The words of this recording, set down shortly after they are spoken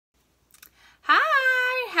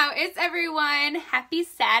it's everyone. Happy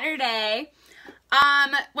Saturday.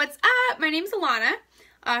 What's up? My name's Alana.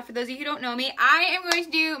 For those of you who don't know me, I am going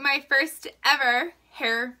to do my first ever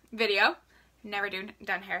hair video. Never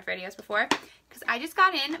done hair videos before because I just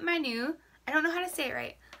got in my new, I don't know how to say it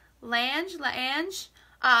right, Lange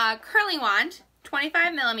curling wand,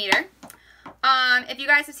 25 millimeter. If you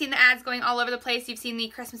guys have seen the ads going all over the place, you've seen the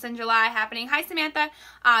Christmas in July happening. Hi, Samantha.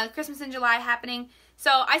 Christmas in July happening.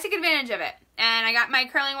 So I took advantage of it, and I got my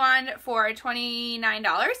curling wand for $29,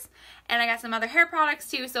 and I got some other hair products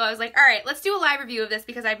too. So I was like, all right, let's do a live review of this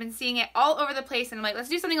because I've been seeing it all over the place, and I'm like, let's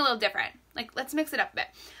do something a little different. Like, let's mix it up a bit.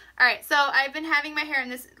 All right, so I've been having my hair in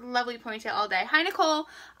this lovely ponytail all day. Hi, Nicole.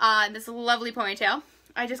 This lovely ponytail.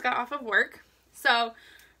 I just got off of work, so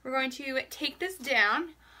we're going to take this down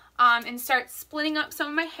and start splitting up some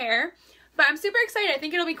of my hair. But I'm super excited. I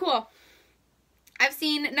think it'll be cool. I've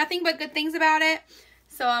seen nothing but good things about it.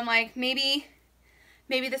 So I'm like, maybe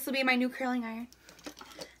this will be my new curling iron.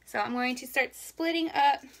 So I'm going to start splitting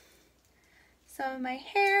up some of my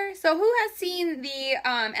hair. So who has seen the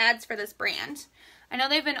ads for this brand? I know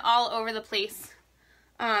they've been all over the place.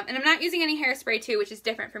 And I'm not using any hairspray too, which is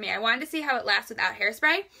different for me. I wanted to see how it lasts without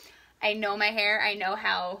hairspray. I know my hair. I know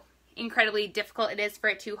how incredibly difficult it is for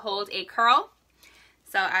it to hold a curl.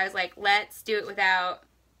 So I was like, let's do it without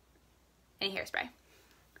any hairspray.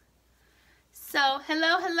 So,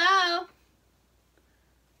 hello.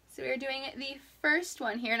 So we're doing the first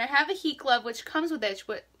one here, and I have a heat glove which comes with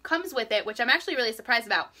it, which I'm actually really surprised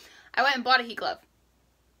about. I went and bought a heat glove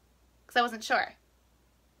because I wasn't sure.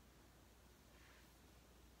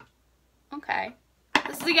 Okay.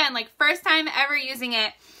 This is, again, like, first time ever using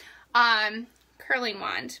it. Curling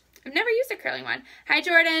wand. I've never used a curling wand. Hi,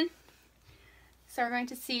 Jordan. So we're going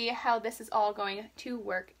to see how this is all going to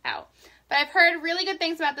work out. But I've heard really good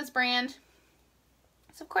things about this brand.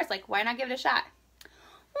 So, of course, like, why not give it a shot?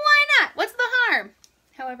 Why not? What's the harm?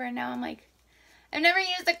 However, now I'm like, I've never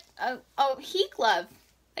used a heat glove.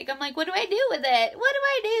 Like, I'm like, what do I do with it? What do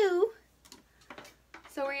I do?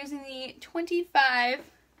 So we're using the 25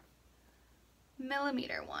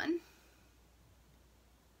 millimeter one.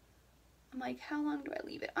 I'm like, how long do I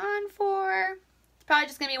leave it on for? It's probably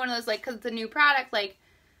just going to be one of those, like, because it's a new product, like,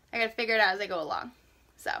 I got to figure it out as I go along.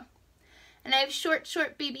 So, and I have short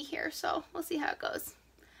baby hair, so we'll see how it goes.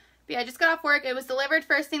 But yeah, I just got off work. It was delivered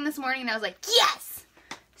first thing this morning, and I was like, yes!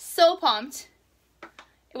 So pumped.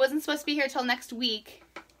 It wasn't supposed to be here till next week,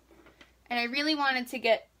 and I really wanted to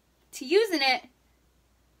get to using it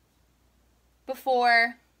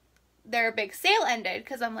before their big sale ended,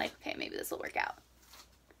 because I'm like, okay, maybe this will work out.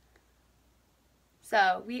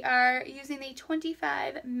 So we are using the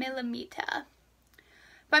 25 millimeter.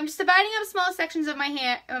 But I'm just dividing up small sections of my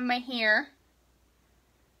hair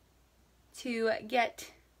to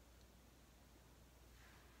get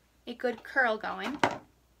a good curl going.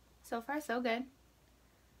 So far, so good.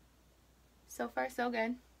 So far, so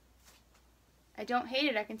good. I don't hate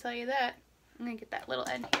it, I can tell you that. I'm going to get that little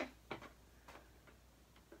end here.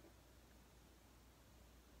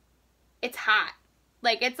 It's hot.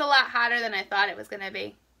 Like, it's a lot hotter than I thought it was going to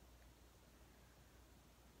be.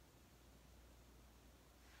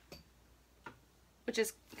 Which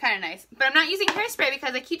is kind of nice. But I'm not using hairspray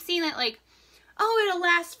because I keep seeing it like, oh, it'll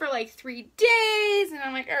last for like 3 days. And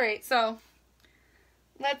I'm like, all right, so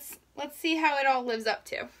let's see how it all lives up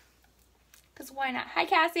to. Because why not? Hi,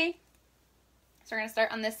 Cassie. So we're going to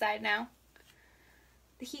start on this side now.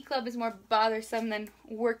 The heat glove is more bothersome than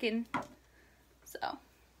working. So.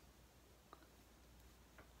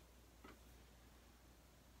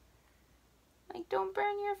 Like, don't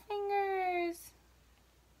burn your fingers.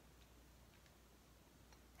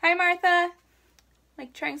 Hi, Martha.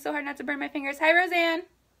 Like, trying so hard not to burn my fingers. Hi, Roseanne.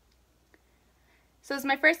 So, this is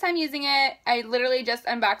my first time using it. I literally just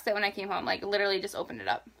unboxed it when I came home. Like, literally just opened it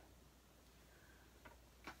up.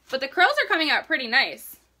 But the curls are coming out pretty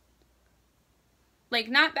nice. Like,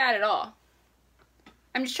 not bad at all.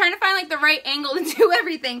 I'm just trying to find, like, the right angle to do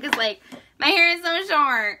everything. Because, like, my hair is so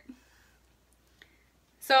short.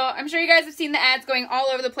 So, I'm sure you guys have seen the ads going all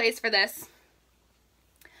over the place for this.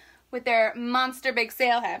 With their monster big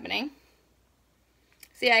sale happening.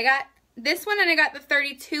 So yeah, I got this one and I got the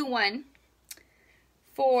 32 one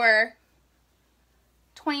for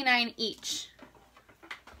 $29 each.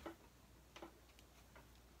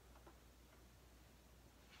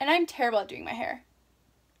 And I'm terrible at doing my hair.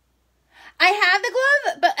 I have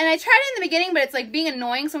the glove, and I tried it in the beginning, but it's like being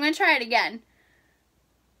annoying, so I'm going to try it again.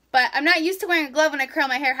 But I'm not used to wearing a glove when I curl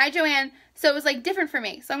my hair. Hi, Joanne. So it was like different for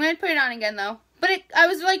me. So I'm going to put it on again though. But I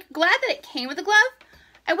was like glad that it came with a glove.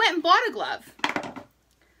 I went and bought a glove.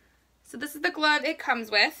 So this is the glove it comes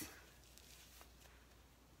with.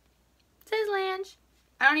 says Lange.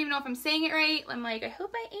 I don't even know if I'm saying it right. I'm like, I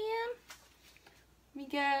hope I am. Let me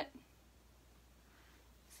get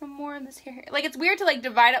some more of this hair. Like, it's weird to like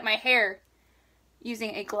divide up my hair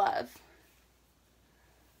using a glove.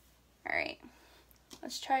 All right,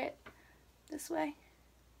 let's try it this way.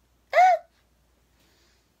 Ah!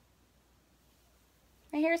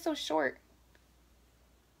 My hair is so short.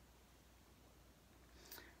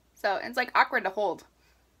 So it's like awkward to hold.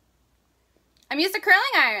 I'm used to curling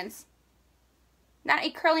irons, not a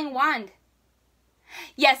curling wand.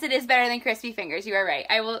 Yes, it is better than crispy fingers. You are right.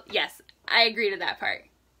 Yes, I agree to that part.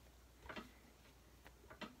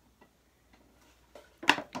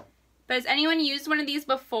 But has anyone used one of these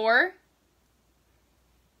before?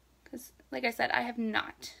 Because, like I said, I have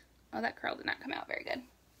not. Oh, that curl did not come out very good.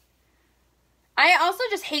 I also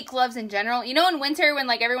just hate gloves in general. You know, in winter when,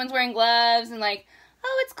 like, everyone's wearing gloves and, like,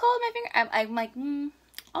 oh, it's cold, my finger. I'm like,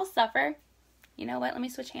 I'll suffer. You know what? Let me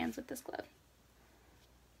switch hands with this glove.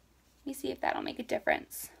 Let me see if that'll make a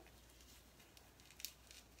difference.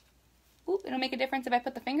 Oop, it'll make a difference if I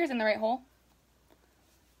put the fingers in the right hole.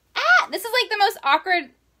 Ah! This is, like, the most awkward...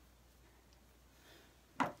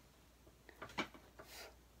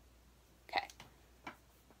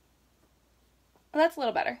 Well, that's a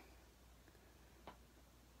little better.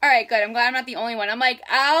 Alright, good. I'm glad I'm not the only one. I'm like,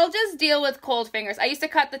 I'll just deal with cold fingers. I used to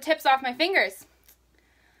cut the tips off my fingers.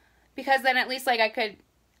 Because then at least, like,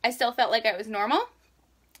 I still felt like I was normal.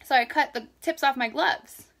 So I cut the tips off my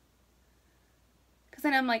gloves. Because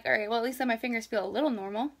then I'm like, alright, well, at least then my fingers feel a little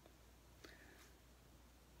normal.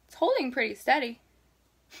 It's holding pretty steady.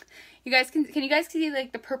 You guys, can you guys see,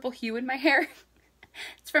 like, the purple hue in my hair?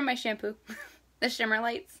 It's from my shampoo. The Shimmer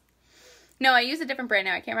Lights. No, I use a different brand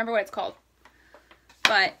now. I can't remember what it's called.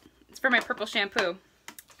 But it's for my purple shampoo.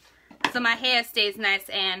 So my hair stays nice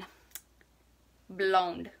and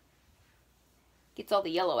blonde. Gets all the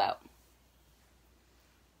yellow out.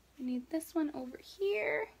 I need this one over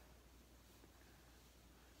here.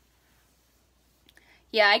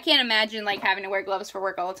 Yeah, I can't imagine like having to wear gloves for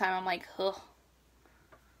work all the time. I'm like, ugh.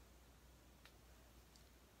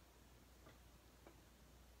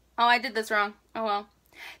 Oh, I did this wrong. Oh well.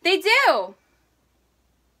 They do!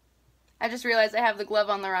 I just realized I have the glove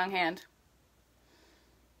on the wrong hand.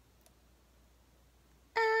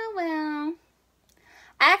 Oh, well.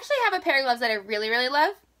 I actually have a pair of gloves that I really, really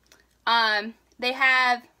love.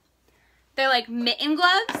 They're like mitten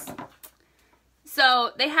gloves.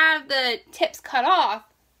 So they have the tips cut off,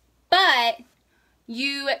 but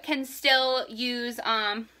you can still use,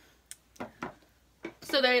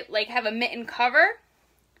 so they like have a mitten cover.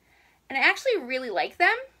 And I actually really like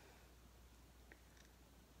them.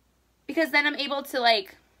 Because then I'm able to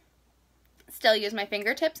like still use my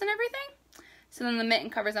fingertips and everything. So then the mitten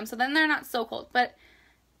covers them. So then they're not so cold. But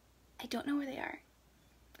I don't know where they are.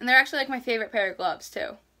 And they're actually like my favorite pair of gloves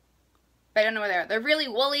too. But I don't know where they are. They're really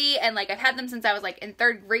woolly and like I've had them since I was like in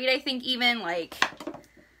 3rd grade I think even. Like,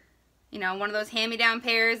 you know, one of those hand-me-down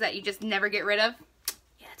pairs that you just never get rid of.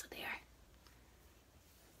 Yeah, that's what they are.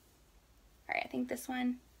 Alright, I think this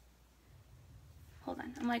one. Hold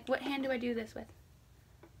on. I'm like, what hand do I do this with?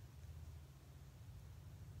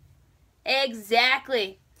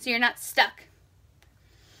 Exactly. So you're not stuck.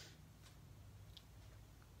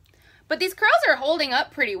 But these curls are holding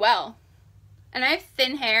up pretty well. And I have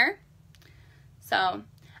thin hair. So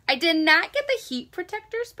I did not get the heat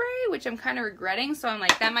protector spray, which I'm kind of regretting. So I'm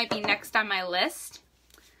like, that might be next on my list.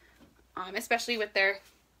 Especially with their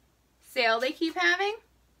sale they keep having.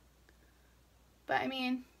 But I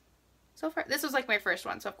mean... So far, this was like my first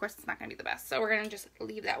one, so of course it's not going to be the best. So we're going to just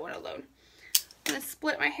leave that one alone. I'm going to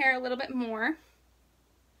split my hair a little bit more.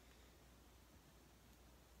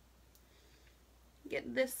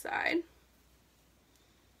 Get this side.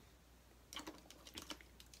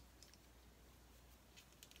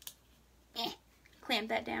 Clamp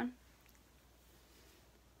that down.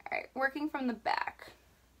 Alright, working from the back.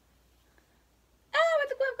 Oh,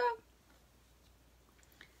 where'd the glove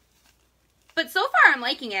go? But so far I'm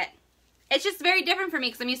liking it. It's just very different for me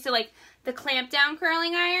because I'm used to like the clamp down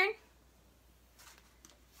curling iron.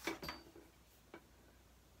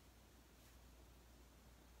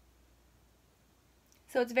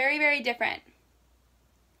 So it's very, very different.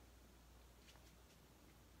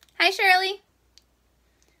 Hi, Shirley.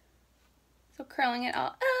 So curling it all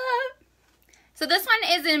up. So this one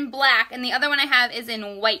is in black and the other one I have is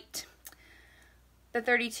in white. The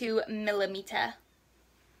 32mm.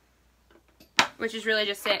 Which is really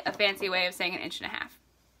just a fancy way of saying 1.5 inches,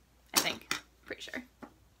 I think. Pretty sure.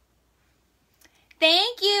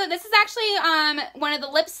 Thank you. This is actually one of the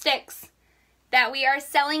lipsticks that we are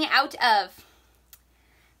selling out of.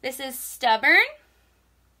 This is Stubborn.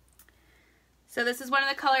 So this is one of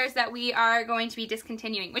the colors that we are going to be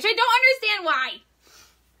discontinuing, which I don't understand why.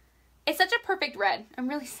 It's such a perfect red. I'm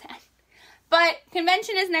really sad. But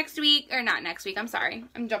convention is next week, or not next week, I'm sorry.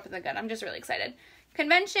 I'm jumping the gun. I'm just really excited.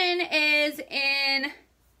 Convention is in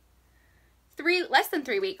less than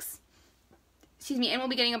 3 weeks. Excuse me, and we'll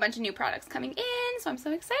be getting a bunch of new products coming in, so I'm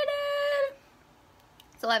so excited.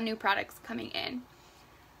 So we'll have new products coming in.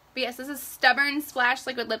 But yes, this is Stubborn Splash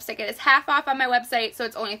Liquid Lipstick. It is half off on my website, so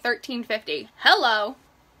it's only $13.50. Hello!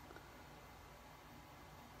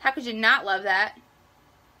 How could you not love that?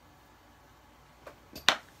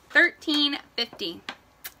 $13.50.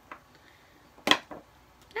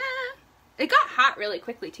 It got hot really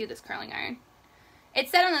quickly too, this curling iron. It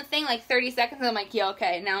said on the thing like 30 seconds, and I'm like, yeah,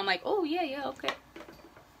 okay. And now I'm like, oh, yeah, okay.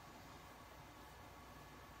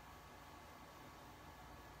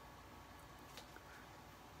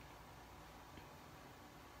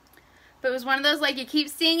 But it was one of those, like, you keep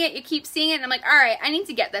seeing it, and I'm like, all right, I need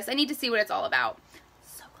to get this. I need to see what it's all about.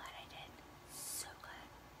 So glad I did. So glad.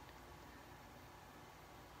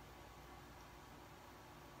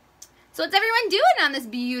 So what's everyone doing on this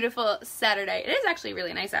beautiful Saturday? It is actually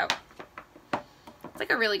really nice out. It's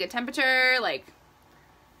like a really good temperature, like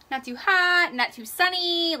not too hot, not too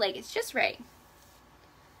sunny, like it's just right.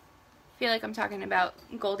 I feel like I'm talking about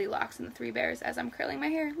Goldilocks and the Three Bears as I'm curling my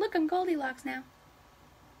hair. Look, I'm Goldilocks now.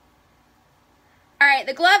 Alright,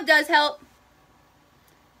 the glove does help,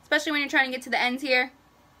 especially when you're trying to get to the ends here.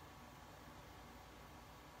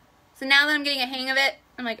 So now that I'm getting a hang of it,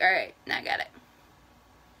 I'm like, alright, now I got it.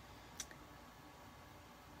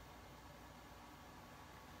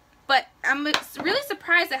 But I'm really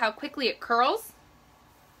surprised at how quickly it curls.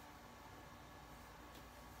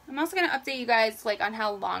 I'm also going to update you guys like on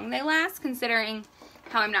how long they last, considering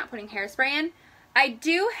how I'm not putting hairspray in. I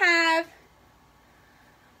do have...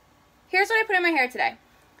 Here's what I put in my hair today.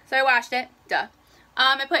 So I washed it. Duh.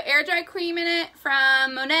 I put air dry cream in it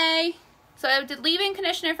from Monet. So I did leave-in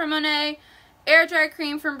conditioner from Monet, air dry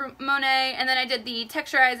cream from Monet, and then I did the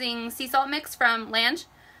texturizing sea salt mix from Lange.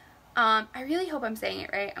 I really hope I'm saying it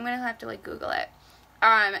right. I'm going to have to like Google it.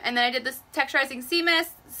 And then I did this texturizing sea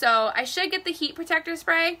mist. So I should get the heat protector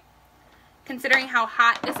spray, considering how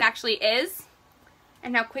hot this actually is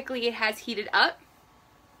and how quickly it has heated up.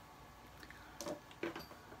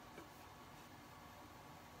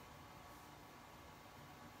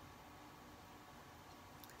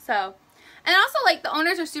 So, and also like the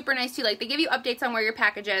owners are super nice too. Like they give you updates on where your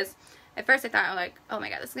package is. At first I thought like, oh my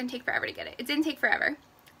god, this is going to take forever to get it. It didn't take forever.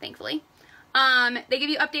 Thankfully. They give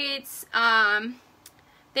you updates.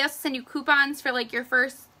 They also send you coupons for like your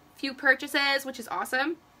first few purchases, which is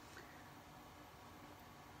awesome.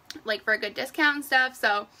 Like for a good discount and stuff.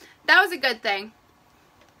 So that was a good thing.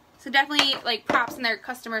 So definitely like props in their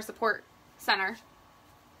customer support center.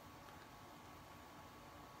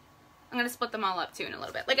 I'm going to split them all up too in a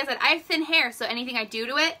little bit. Like I said, I have thin hair, so anything I do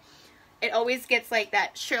to it, it always gets like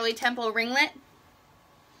that Shirley Temple ringlet.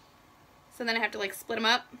 So then I have to like split them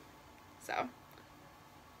up. So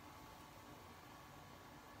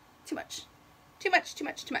too much.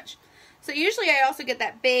 So usually I also get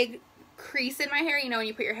that big crease in my hair, you know, when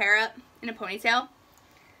you put your hair up in a ponytail.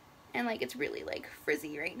 And like it's really like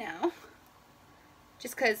frizzy right now.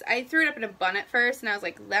 Just because I threw it up in a bun at first and I was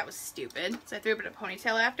like, that was stupid. So I threw it up in a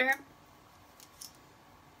ponytail after.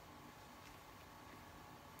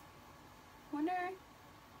 Wonder,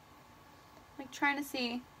 like trying to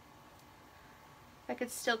see if I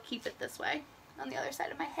could still keep it this way on the other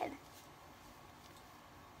side of my head.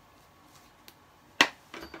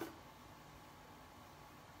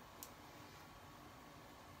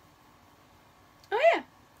 Oh yeah,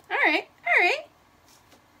 alright.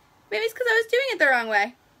 Maybe it's because I was doing it the wrong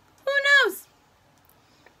way. Who knows?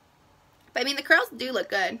 But I mean the curls do look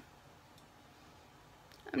good.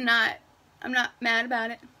 I'm not mad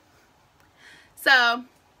about it. So,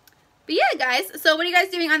 but yeah, guys. So what are you guys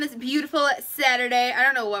doing on this beautiful Saturday? I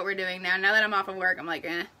don't know what we're doing now. Now that I'm off of work, I'm like,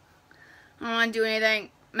 I don't want to do anything.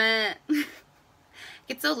 Meh.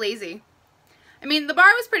 Get so lazy. I mean, the bar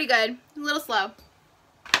was pretty good. A little slow.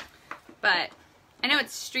 But I know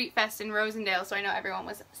it's Street Fest in Rosendale, so I know everyone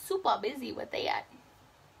was super busy with that.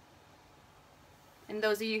 And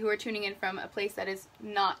those of you who are tuning in from a place that is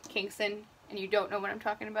not Kingston and you don't know what I'm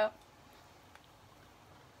talking about,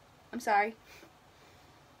 I'm sorry.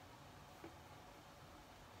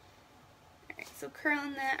 Alright, so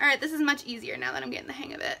curling that. Alright, this is much easier now that I'm getting the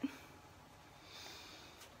hang of it.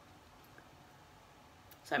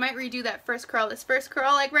 So I might redo that first curl. This first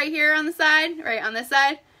curl, like right here on the side, right on this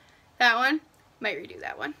side. That one. Might redo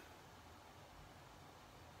that one.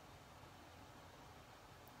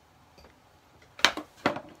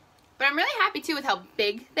 But I'm really happy too with how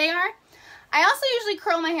big they are. I also usually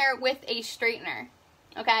curl my hair with a straightener,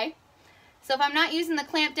 okay? So if I'm not using the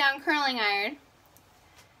clamp down curling iron,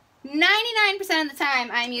 99% of the time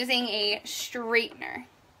I'm using a straightener.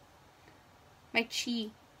 My chi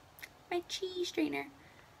straightener.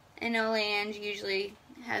 And Olange usually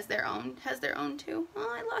has their own too.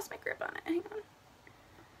 Oh, I lost my grip on it. Hang on.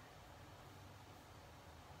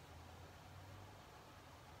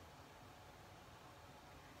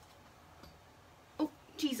 Oh,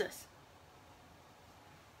 Jesus.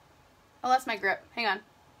 I lost my grip. Hang on.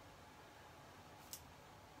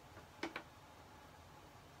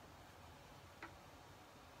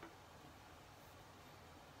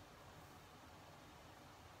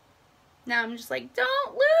 Now I'm just like,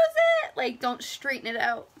 don't lose it. Like, don't straighten it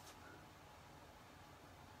out.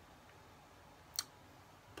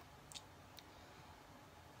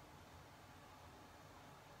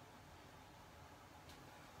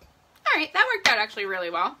 Alright, that worked out actually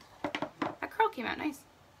really well. That curl came out nice.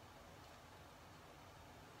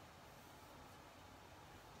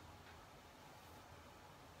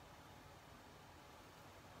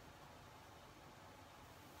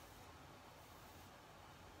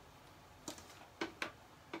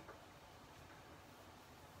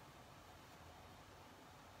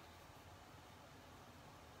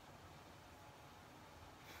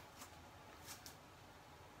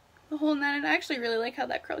 The whole net, and I actually really like how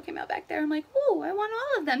that curl came out back there. I'm like, ooh, I want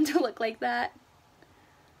all of them to look like that.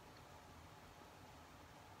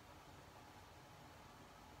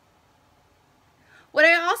 What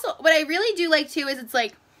I really do like too is it's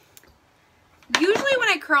like, usually when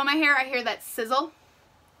I curl my hair, I hear that sizzle.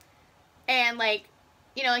 And like,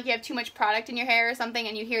 you know, like you have too much product in your hair or something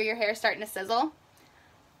and you hear your hair starting to sizzle.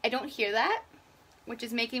 I don't hear that, which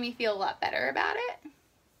is making me feel a lot better about it.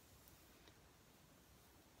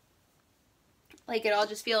 Like it all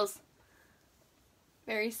just feels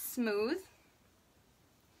very smooth.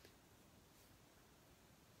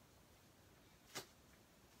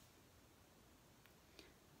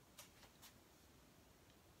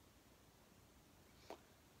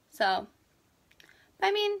 So,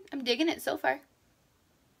 I mean, I'm digging it so far.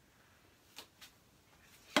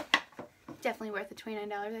 Definitely worth the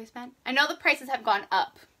 $29 I spent. I know the prices have gone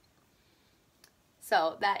up.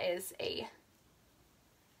 So that is a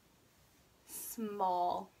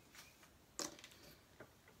small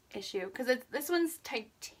issue. Because this one's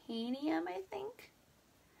titanium, I think.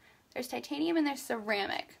 There's titanium and there's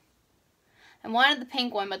ceramic. I wanted the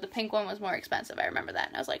pink one, but the pink one was more expensive. I remember that.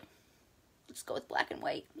 And I was like, let's go with black and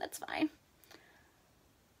white. That's fine.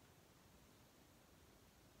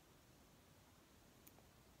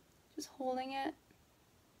 Just holding it.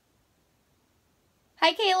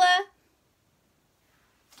 Hi, Kayla.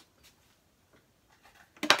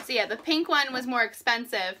 So yeah, the pink one was more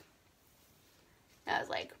expensive. I was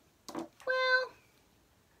like, well,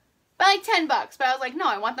 by like 10 bucks. But I was like, no,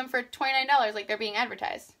 I want them for $29 like they're being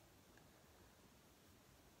advertised.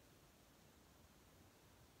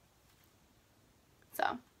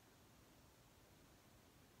 So,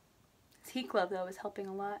 this heat glove though is helping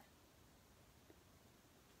a lot.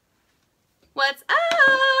 What's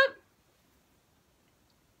up?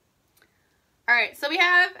 Alright, so we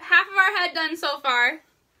have half of our head done so far.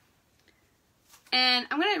 And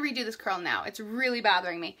I'm going to redo this curl now. It's really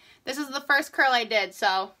bothering me. This is the first curl I did,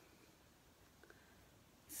 so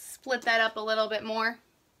split that up a little bit more.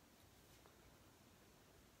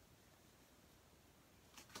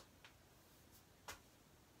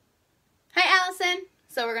 Hi, Allison.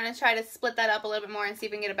 So we're going to try to split that up a little bit more and see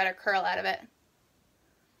if we can get a better curl out of it.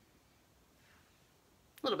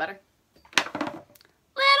 A little better.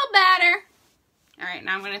 Little better. Alright,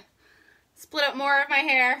 now I'm going to split up more of my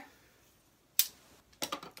hair.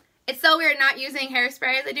 It's so weird not using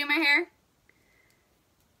hairspray as I do my hair.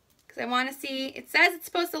 Because I want to see, it says it's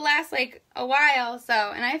supposed to last like a while, so,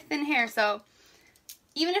 and I have thin hair, so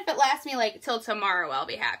even if it lasts me like till tomorrow, I'll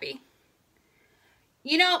be happy.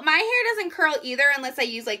 You know, my hair doesn't curl either unless I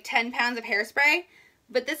use like 10 pounds of hairspray,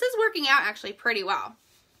 but this is working out actually pretty well.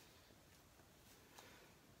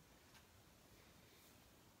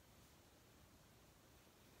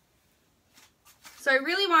 So I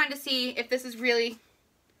really wanted to see if this is really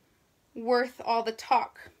worth all the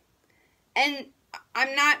talk. And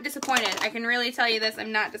I'm not disappointed. I can really tell you this,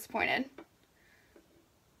 I'm not disappointed.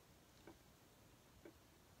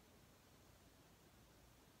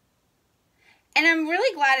 And I'm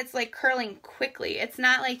really glad it's like curling quickly. It's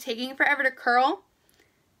not like taking forever to curl.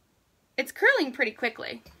 It's curling pretty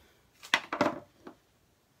quickly.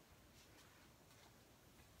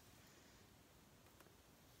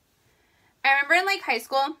 I remember in like high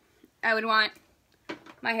school, I would want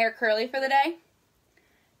my hair curly for the day,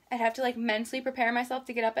 I'd have to like mentally prepare myself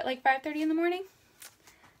to get up at like 5:30 in the morning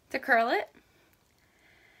to curl it.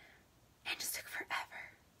 And it just took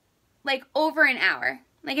forever. Like over an hour.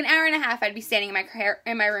 Like an hour and a half I'd be standing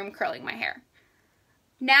in my room curling my hair.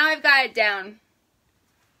 Now I've got it down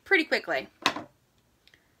pretty quickly.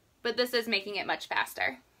 But this is making it much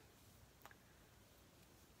faster.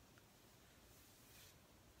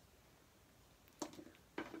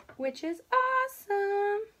 Which is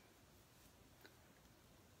awesome.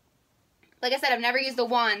 Like I said, I've never used the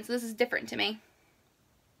wand, so this is different to me.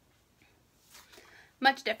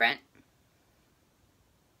 Much different.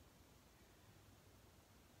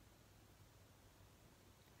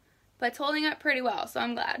 But it's holding up pretty well, so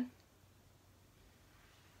I'm glad.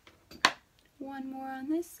 One more on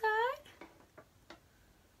this side.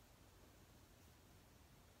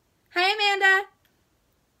 Hi, Amanda.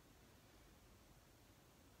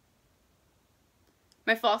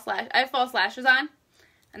 My false lash. I have false lashes on,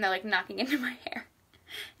 and they're like knocking into my hair,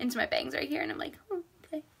 into my bangs right here, and I'm like, oh,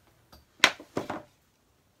 okay.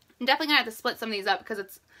 I'm definitely gonna have to split some of these up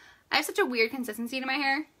because I have such a weird consistency to my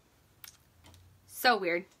hair. So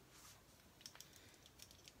weird.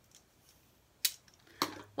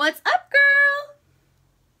 What's up, girl?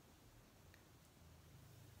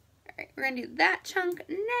 Alright, we're gonna do that chunk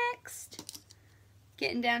next.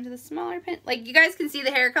 Getting down to the smaller pin. Like, you guys can see the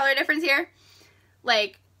hair color difference here.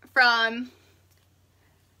 Like, from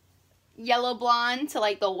yellow blonde to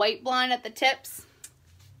like the white blonde at the tips.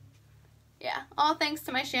 Yeah, all thanks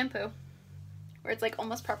to my shampoo. Where it's like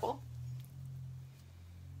almost purple.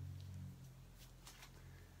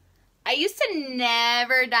 I used to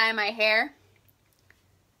never dye my hair.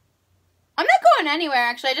 I'm not going anywhere,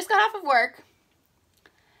 actually. I just got off of work.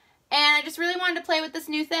 And I just really wanted to play with this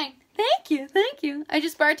new thing. Thank you, thank you. I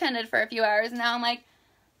just bartended for a few hours, and now I'm like,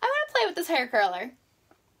 I want to play with this hair curler.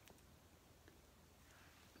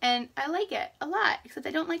 And I like it a lot, except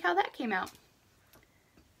I don't like how that came out.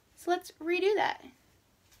 So let's redo that.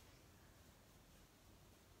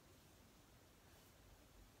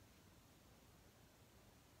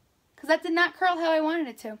 Because that did not curl how I wanted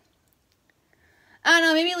it to. I don't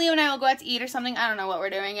know, maybe Leo and I will go out to eat or something. I don't know what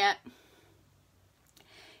we're doing yet.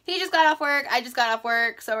 He just got off work. I just got off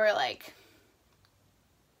work. So we're like,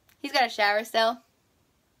 he's got a shower still.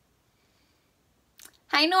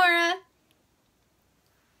 Hi, Nora.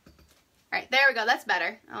 Alright, there we go. That's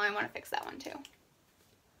better. Oh, I want to fix that one too.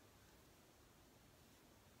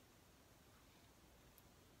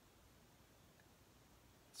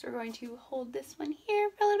 So we're going to hold this one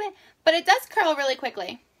here for a little bit. But it does curl really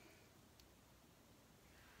quickly.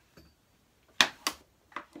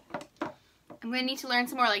 I'm going to need to learn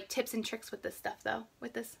some more like tips and tricks with this stuff though.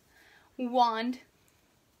 With this wand.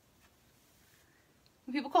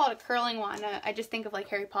 When people call it a curling wand, I just think of like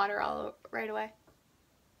Harry Potter right away.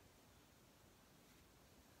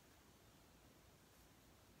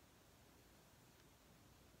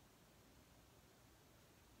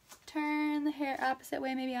 Turn the hair opposite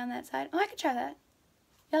way, maybe on that side. Oh, I could try that.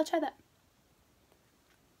 Yeah, I'll try that.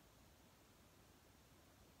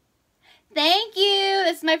 Thank you!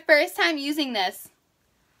 This is my first time using this.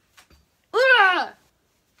 Ugh!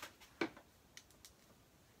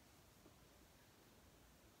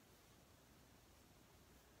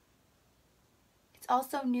 It's all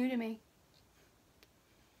so new to me.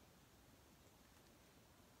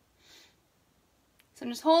 So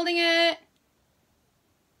I'm just holding it.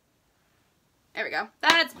 There we go.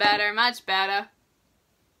 That's better. Much better.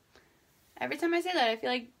 Every time I say that, I feel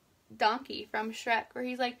like Donkey from Shrek, where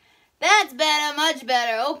he's like, that's better, much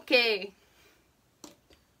better, okay.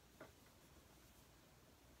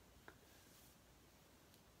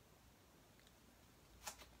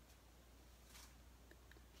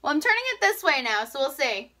 Well, I'm turning it this way now, so we'll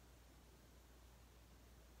see.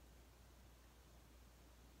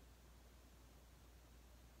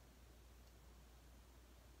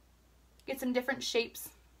 Get some different shapes.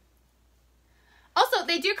 Also,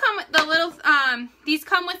 they do come with the little, these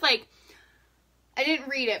come with like, I didn't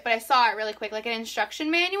read it, but I saw it really quick, like an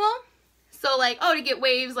instruction manual. So like, oh, to get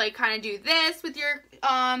waves, like kind of do this with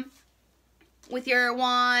your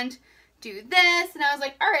wand, do this. And I was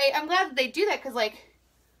like, all right, I'm glad that they do that because like,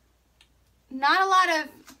 not a lot of,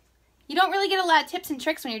 you don't really get a lot of tips and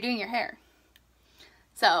tricks when you're doing your hair.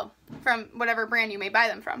 So, from whatever brand you may buy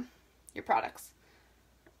them from, your products.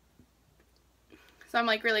 So I'm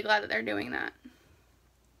like really glad that they're doing that.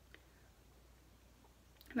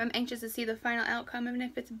 I'm anxious to see the final outcome, even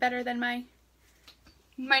if it's better than my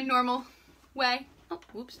normal way. Oh,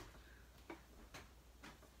 whoops.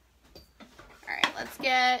 Alright, let's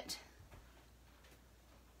get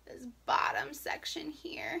the this bottom section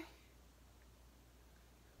here.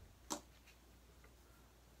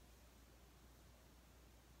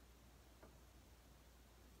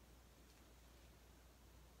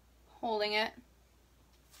 Holding it.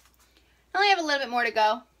 I only have a little bit more to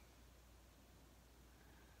go.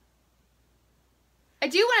 I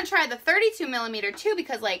do want to try the 32 millimeter too,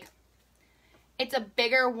 because like it's a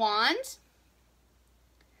bigger wand.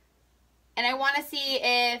 And I want to see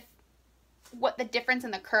what the difference in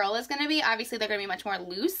the curl is going to be. Obviously they're going to be much more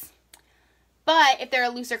loose. But if they're a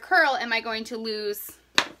looser curl, am I going to lose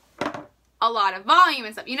a lot of volume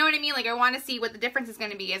and stuff? You know what I mean? Like I want to see what the difference is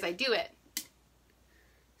going to be as I do it.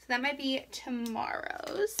 So that might be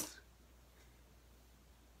tomorrow's.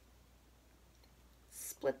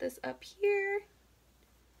 Split this up here.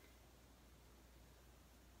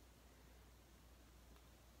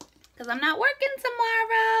 Because I'm not working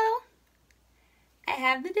tomorrow. I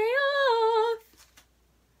have the day off.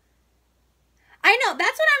 I know,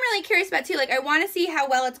 that's what I'm really curious about too. Like I want to see how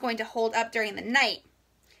well it's going to hold up during the night.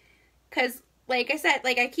 Because like I said,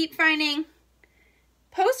 like I keep finding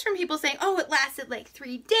posts from people saying, oh, it lasted like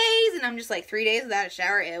 3 days. And I'm just like, 3 days without a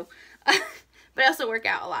shower, ew. But I also work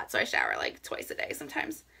out a lot, so I shower like twice a day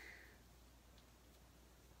sometimes.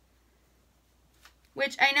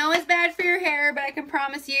 Which I know is bad for your hair, but I can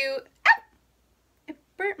promise you, ow, I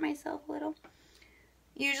burnt myself a little.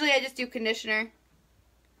 Usually I just do conditioner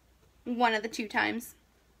 1 of the 2 times.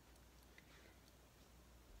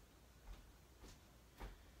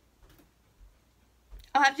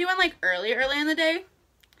 I'll have to do one like early in the day,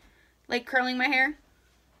 like curling my hair.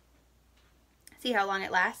 See how long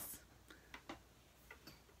it lasts.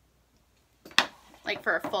 Like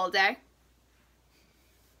for a full day.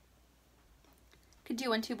 Could do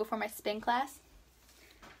one too before my spin class.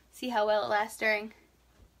 See how well it lasts during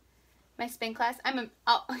my spin class. You guys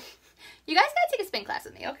gotta take a spin class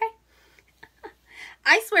with me, okay?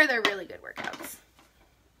 I swear they're really good workouts.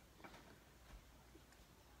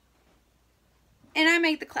 And I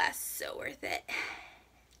make the class so worth it.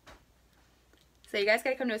 So you guys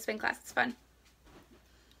gotta come to a spin class, it's fun.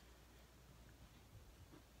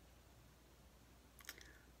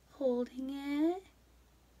 Holding it.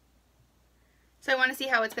 So I want to see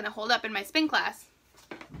how it's going to hold up in my spin class.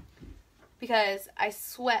 Because I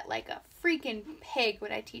sweat like a freaking pig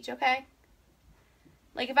when I teach, okay?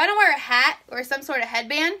 Like if I don't wear a hat or some sort of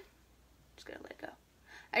headband, I'm just going to let it go.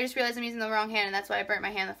 I just realized I'm using the wrong hand and that's why I burnt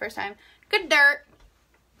my hand the first time. Good dirt.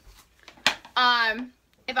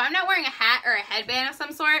 If I'm not wearing a hat or a headband of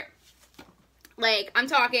some sort, like I'm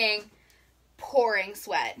talking pouring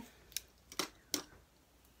sweat.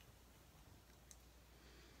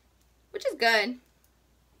 Which is good.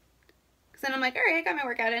 Because then I'm like, alright, I got my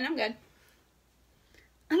workout in. I'm good.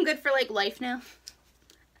 I'm good for like life now.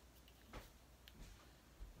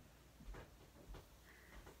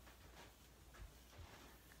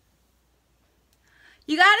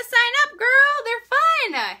 You gotta sign up, girl. They're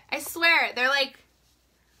fun. I swear. They're like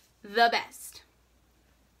the best.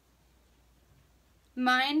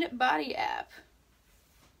 Mind Body app.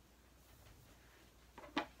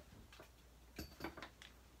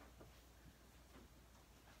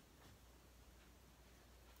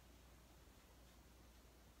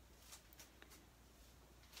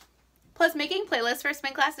 Plus, making playlists for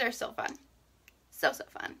spin classes are so fun. So, so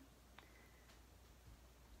fun.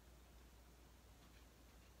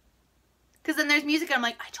 Because then there's music and I'm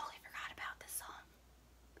like, I totally forgot about this song.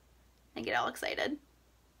 I get all excited.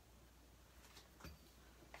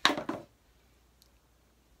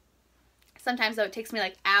 Sometimes, though, it takes me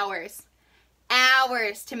like hours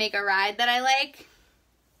to make a ride that I like.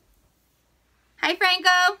 Hi,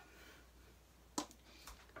 Franco.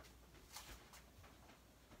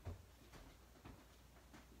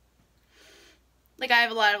 Like, I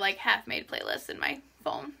have a lot of, like, half-made playlists in my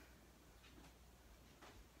phone.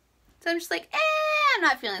 So I'm just like, I'm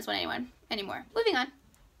not feeling this one anymore. Moving on.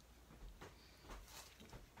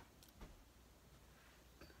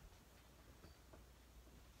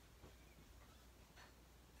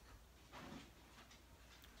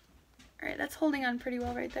 Alright, that's holding on pretty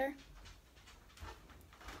well right there.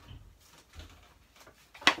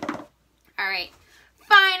 Alright,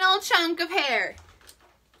 final chunk of hair.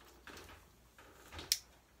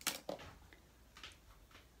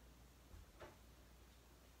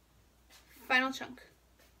 Final chunk.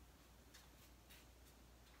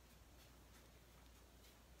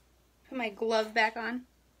 Put my glove back on.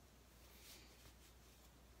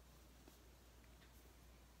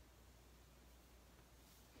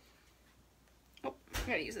 Oh, I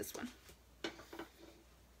gotta use this one.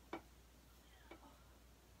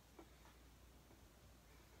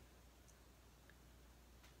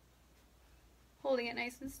 holding it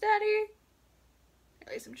nice and steady.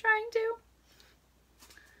 At least I'm trying to.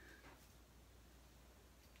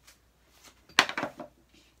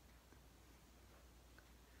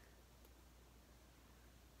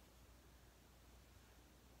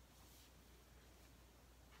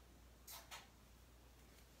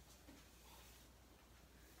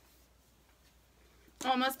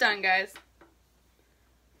 Almost done, guys.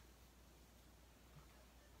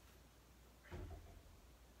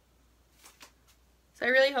 So I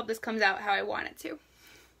really hope this comes out how I want it to.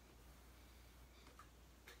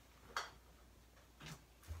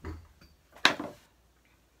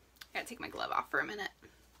 Gotta take my glove off for a minute.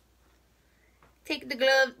 Take the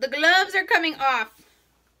glove. The gloves are coming off.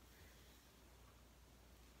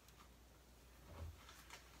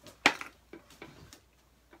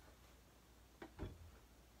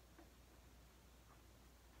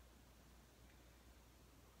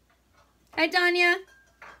 Hi, Danya.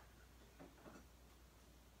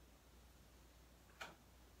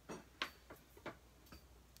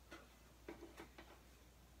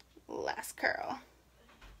 Last curl.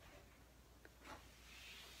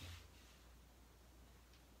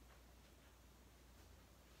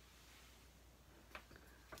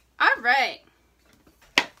 All right.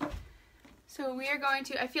 So we are going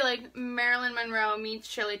to, I feel like Marilyn Monroe meets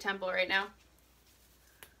Shirley Temple right now.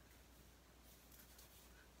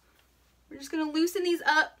 We're just going to loosen these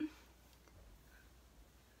up.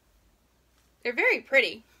 They're very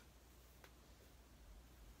pretty.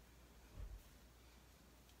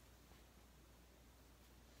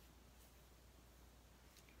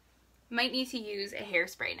 Might need to use a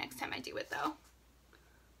hairspray next time I do it though.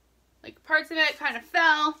 Like parts of it kind of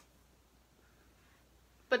fell.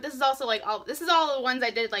 But this is also like this is all the ones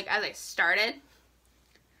I did like as I started.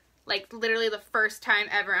 Like literally the first time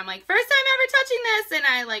ever. I'm like, first time ever touching this, and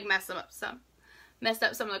I like messed up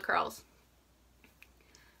some of the curls.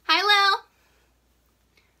 Hi, Lil.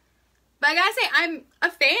 But I gotta say, I'm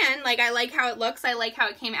a fan. Like, I like how it looks. I like how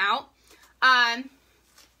it came out. I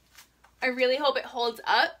really hope it holds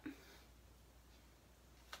up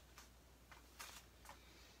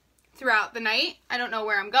throughout the night. I don't know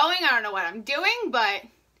where I'm going. I don't know what I'm doing, but it'd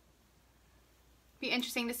be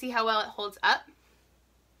interesting to see how well it holds up.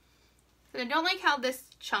 But I don't like how this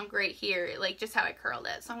chunk right here, like just how I curled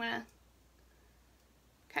it. So I'm gonna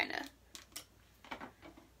kind of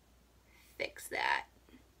fix that.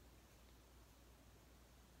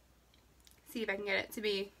 See if I can get it to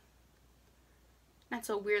be not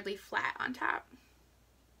so weirdly flat on top.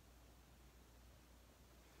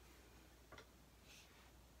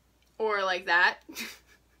 Or like that.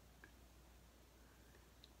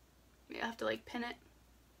 Maybe I'll have to like pin it.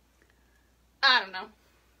 I don't know.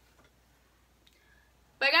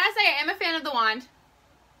 But I gotta say, I am a fan of the wand.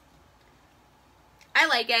 I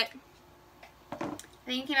like it. I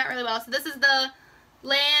think it came out really well. So this is the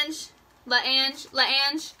Lange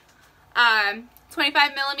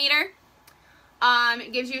 25 millimeter.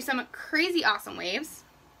 It gives you some crazy awesome waves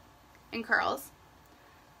and curls.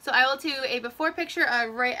 So I will do a before picture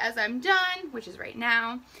of right as I'm done, which is right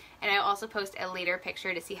now. And I will also post a later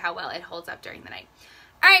picture to see how well it holds up during the night.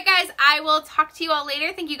 Alright guys, I will talk to you all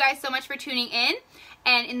later. Thank you guys so much for tuning in.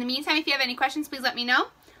 And in the meantime, if you have any questions, please let me know.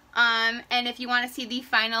 And if you want to see the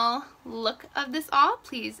final look of this all,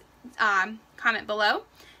 please comment below.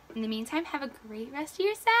 In the meantime, have a great rest of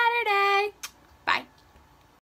your Saturday. Bye.